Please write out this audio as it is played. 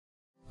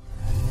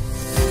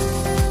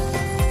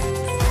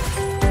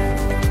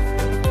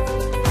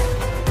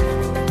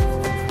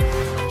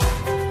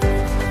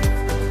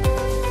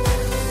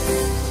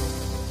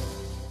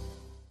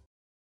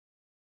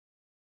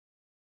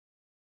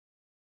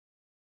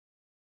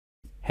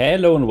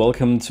Hello and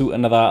welcome to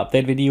another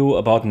update video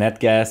about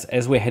Natgas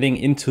as we're heading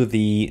into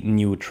the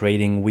new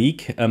trading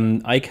week.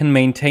 I can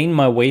maintain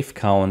my wave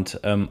count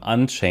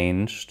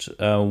unchanged.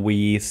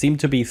 We seem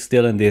to be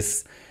still in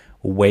this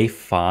wave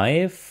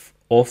 5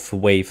 of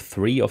wave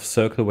 3 of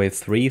circle wave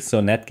 3.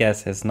 So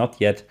Natgas has not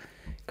yet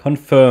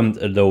confirmed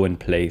a low in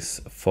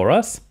place for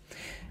us.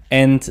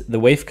 And the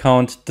wave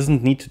count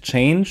doesn't need to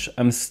change.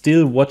 I'm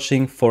still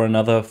watching for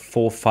another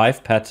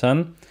 4-5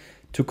 pattern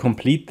to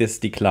complete this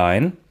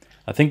decline.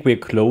 I think we're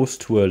close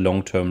to a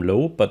long-term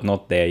low, but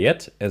not there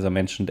yet, as I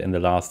mentioned in the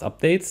last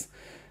updates.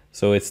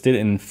 So it's still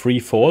in free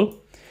fall.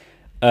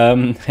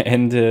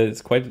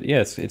 It's quite,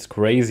 yes, it's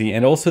crazy.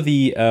 And also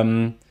the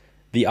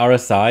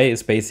RSI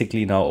is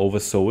basically now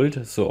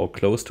oversold, so or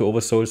close to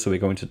oversold. So we're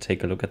going to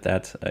take a look at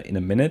that in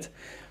a minute.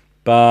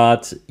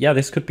 But yeah,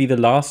 this could be the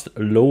last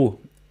low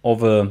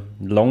of a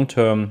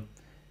long-term,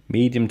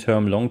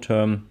 medium-term,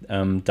 long-term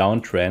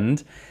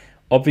downtrend.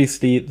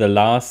 Obviously, the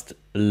last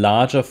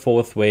larger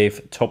fourth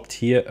wave topped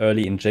here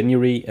early in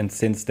January, and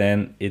since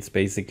then it's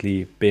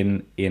basically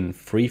been in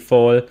free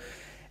fall.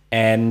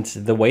 And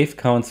the wave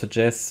count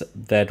suggests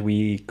that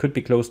we could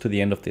be close to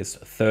the end of this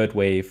third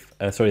wave,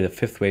 the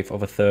fifth wave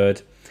of a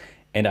third.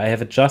 And I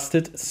have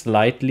adjusted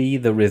slightly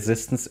the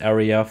resistance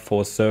area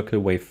for circle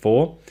wave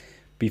 4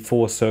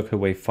 before circle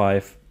wave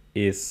 5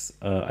 is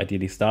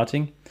ideally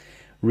starting.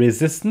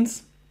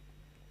 Resistance,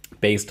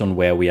 based on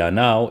where we are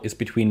now, is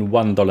between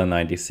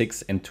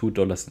 $1.96 and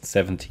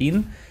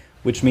 $2.17,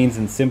 which means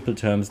in simple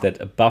terms that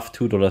above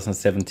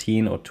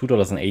 $2.17 or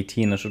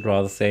 $2.18, I should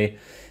rather say,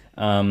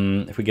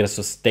 if we get a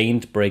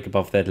sustained break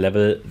above that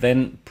level,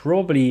 then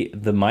probably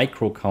the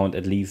micro count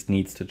at least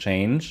needs to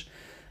change.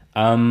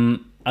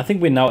 I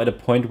think we're now at a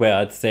point where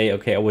I'd say,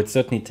 okay, I would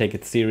certainly take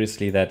it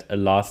seriously that a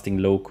lasting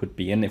low could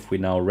be in if we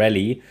now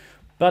rally,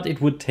 but it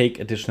would take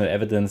additional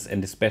evidence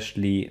and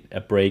especially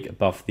a break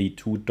above the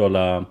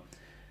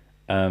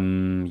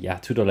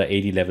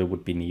 $2.80 level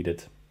would be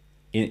needed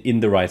in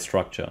the right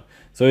structure.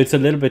 So it's a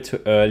little bit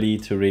too early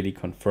to really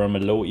confirm a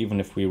low, even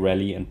if we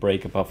rally and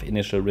break above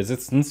initial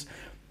resistance.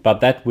 But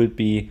that would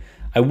be,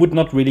 I would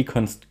not really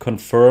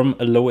confirm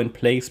a low in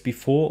place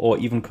before or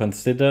even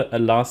consider a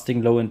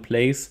lasting low in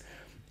place.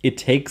 It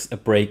takes a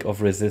break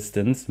of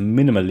resistance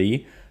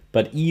minimally,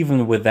 but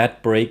even with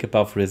that break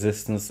above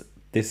resistance,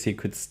 this here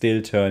could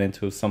still turn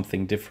into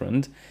something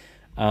different.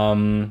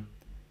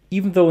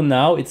 Even though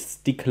now it's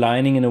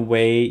declining in a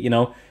way, you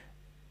know,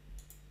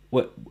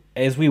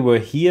 as we were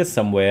here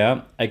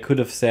somewhere, I could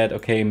have said,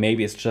 okay,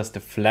 maybe it's just a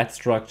flat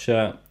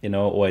structure, you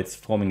know, or it's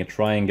forming a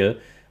triangle,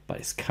 but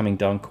it's coming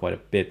down quite a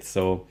bit.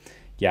 So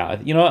yeah,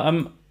 you know,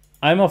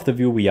 I'm of the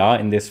view we are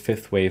in this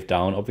fifth wave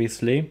down,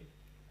 obviously,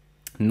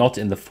 not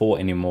in the 4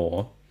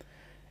 anymore.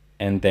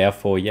 And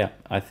therefore, yeah,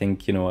 I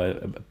think, you know,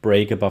 a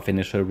break above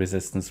initial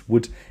resistance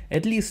would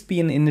at least be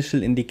an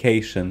initial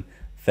indication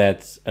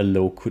that a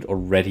low could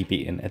already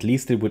be in. At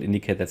least it would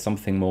indicate that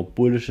something more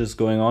bullish is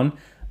going on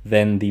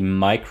than the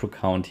micro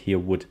count here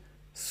would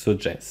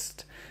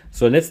suggest.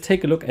 So let's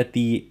take a look at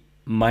the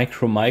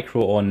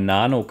micro or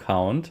nano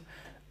count.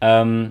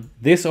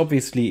 This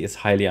obviously is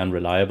highly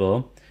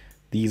unreliable.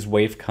 These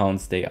wave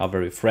counts, they are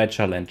very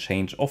fragile and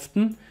change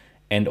often.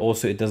 And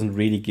also it doesn't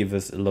really give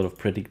us a lot of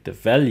predictive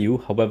value.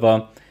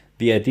 However,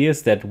 the idea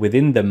is that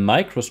within the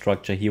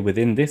microstructure here,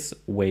 within this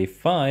wave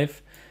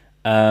 5,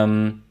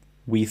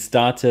 we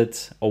started,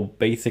 or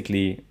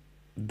basically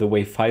the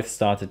wave 5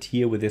 started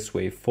here with this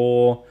wave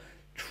 4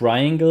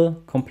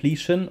 triangle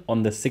completion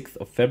on the 6th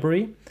of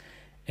February.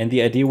 And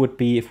the idea would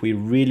be, if we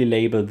really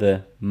label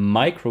the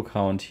micro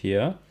count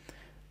here,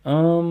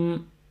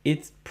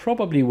 it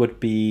probably would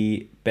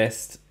be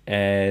best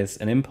as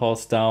an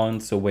impulse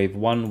down. So wave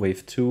 1,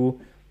 wave 2,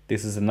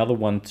 this is another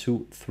 1,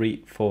 2,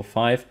 3, 4,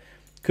 5.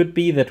 Could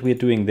be that we're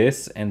doing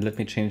this, and let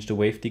me change the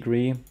wave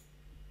degree.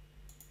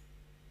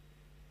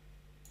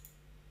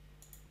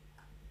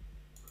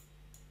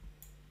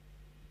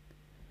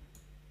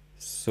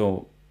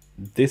 So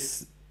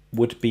this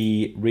would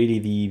be really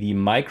the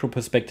micro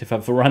perspective.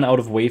 I've run out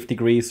of wave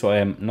degrees, so I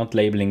am not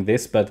labeling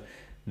this, but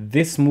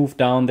this move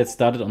down that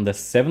started on the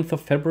 7th of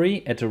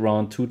February at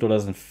around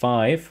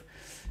 $2.05.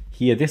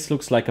 Here, this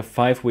looks like a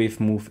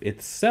 5-wave move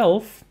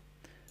itself.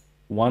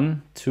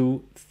 1,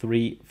 2,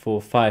 3,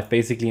 4, 5.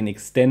 Basically an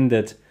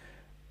extended,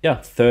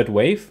 third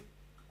wave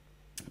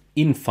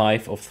in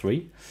 5 of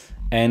 3.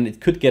 And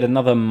it could get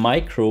another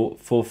micro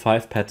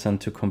 4-5 pattern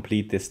to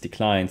complete this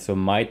decline. So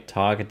might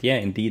target,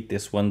 indeed,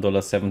 this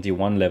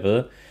 $1.71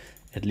 level,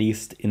 at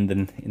least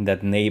in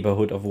that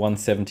neighborhood of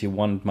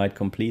 171, might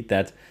complete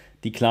that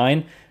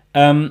decline.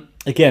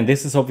 Again,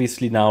 this is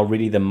obviously now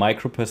really the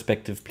micro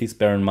perspective. Please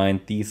bear in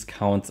mind these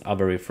counts are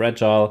very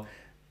fragile,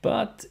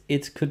 but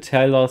it could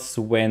tell us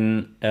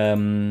when,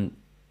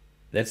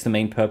 that's the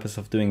main purpose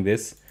of doing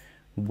this,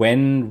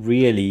 when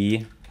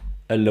really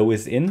a low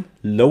is in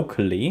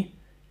locally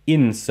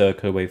in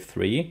circle wave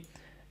 3.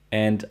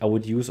 And I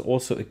would use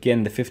also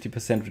again the 50%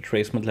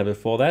 retracement level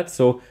for that.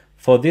 So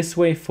for this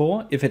wave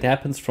 4, if it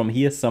happens from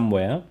here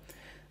somewhere,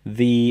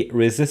 the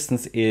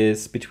resistance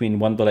is between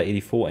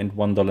 $1.84 and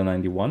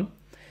 $1.91.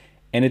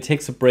 and it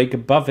takes a break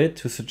above it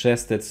to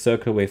suggest that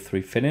circle wave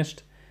 3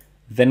 finished,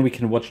 then we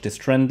can watch this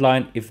trend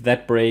line. If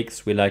that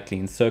breaks, we're likely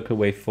in circle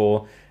wave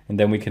 4, and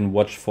then we can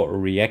watch for a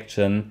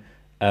reaction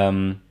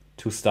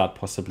to start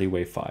possibly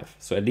wave 5.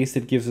 So at least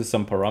it gives us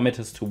some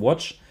parameters to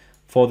watch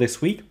for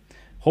this week.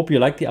 Hope you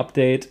liked the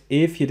update.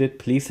 If you did,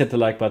 please hit the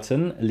like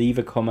button, leave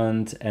a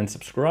comment and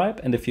subscribe.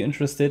 And if you're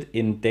interested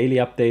in daily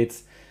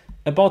updates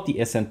about the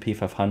S&P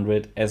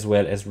 500 as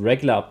well as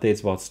regular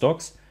updates about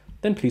stocks,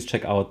 then please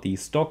check out the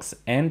Stocks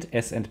and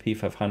S&P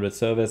 500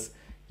 service.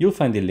 You'll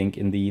find the link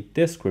in the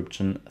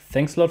description.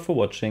 Thanks a lot for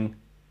watching.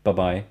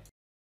 Bye-bye.